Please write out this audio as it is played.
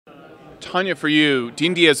Tanya, for you,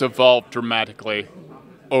 D&D has evolved dramatically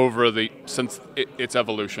since its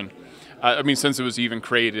evolution. Since it was even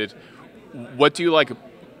created. What do you like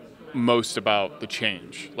most about the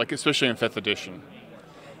change, like especially in 5th edition?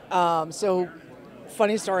 So,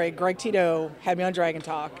 funny story, Greg Tito had me on Dragon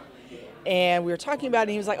Talk, and we were talking about it,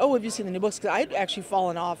 and he was like, oh, have you seen the new books? Because I had actually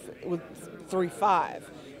fallen off with 3.5.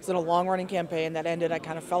 It's in a long-running campaign that ended. I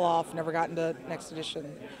kind of fell off, never got into next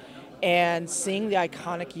edition. And seeing the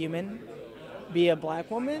iconic human be a black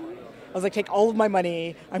woman, I was like, take all of my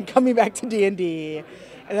money, I'm coming back to D&D.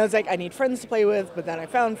 And I was like, I need friends to play with, but then I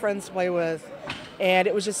found friends to play with. And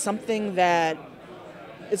it was just something that,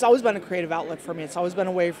 it's always been a creative outlet for me. It's always been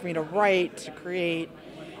a way for me to write, to create.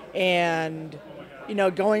 And,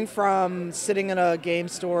 going from sitting in a game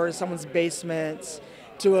store, someone's basement,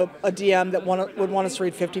 to a DM that would want us to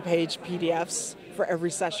read 50-page PDFs for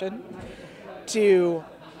every session, to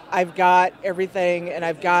I've got everything and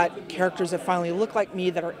I've got characters that finally look like me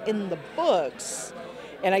that are in the books.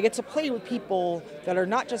 And I get to play with people that are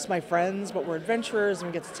not just my friends, but we're adventurers,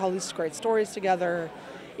 and we get to tell these great stories together.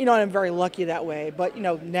 And I'm very lucky that way. But,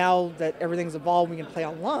 now that everything's evolved, we can play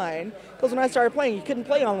online. Because when I started playing, you couldn't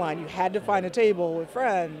play online. You had to find a table with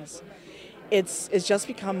friends. It's just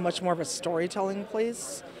become much more of a storytelling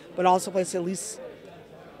place, but also a place to at least,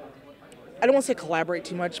 I don't want to say collaborate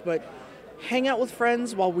too much, but hang out with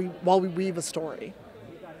friends while we weave a story.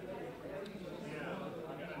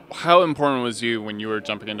 How important was you when you were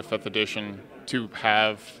jumping into 5th edition to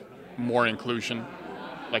have more inclusion?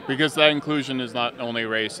 Because that inclusion is not only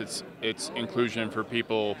race, it's inclusion for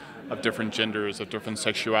people of different genders, of different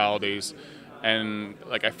sexualities. And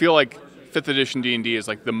I feel like 5th edition D&D is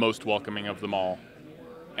the most welcoming of them all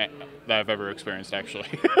that I've ever experienced, actually.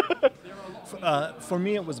 For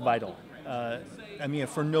me, it was vital.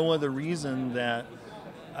 For no other reason that,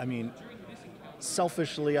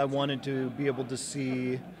 selfishly, I wanted to be able to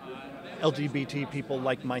see LGBT people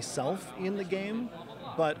like myself in the game,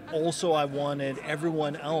 but also I wanted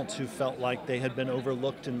everyone else who felt like they had been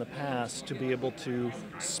overlooked in the past to be able to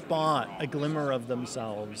spot a glimmer of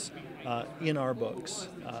themselves in our books.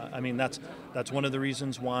 That's one of the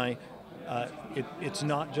reasons why it's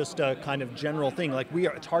not just a kind of general thing.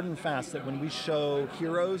 It's hard and fast that when we show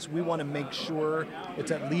heroes, we want to make sure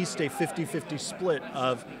it's at least a 50-50 split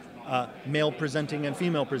of male presenting and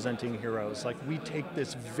female presenting heroes. We take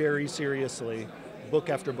this very seriously, book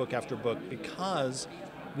after book after book, because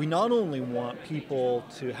we not only want people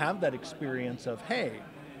to have that experience of, hey,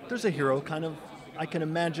 there's a hero I can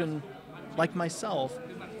imagine like myself,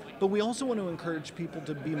 but we also want to encourage people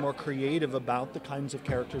to be more creative about the kinds of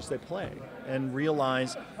characters they play and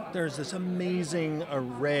realize there's this amazing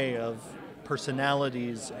array of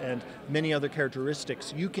personalities and many other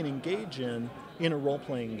characteristics you can engage in a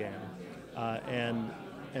role-playing game,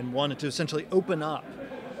 and wanted to essentially open up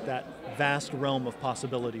that vast realm of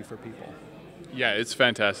possibility for people. Yeah, it's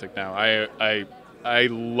fantastic now. I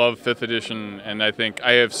love 5th edition, and I think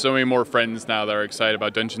I have so many more friends now that are excited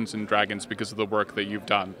about Dungeons & Dragons because of the work that you've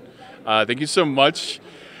done. Thank you so much,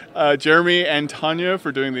 Jeremy and Tanya,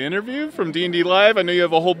 for doing the interview from D&D Live. I know you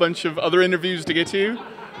have a whole bunch of other interviews to get to,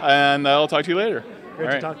 and I'll talk to you later.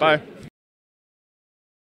 Great to talk to bye. you.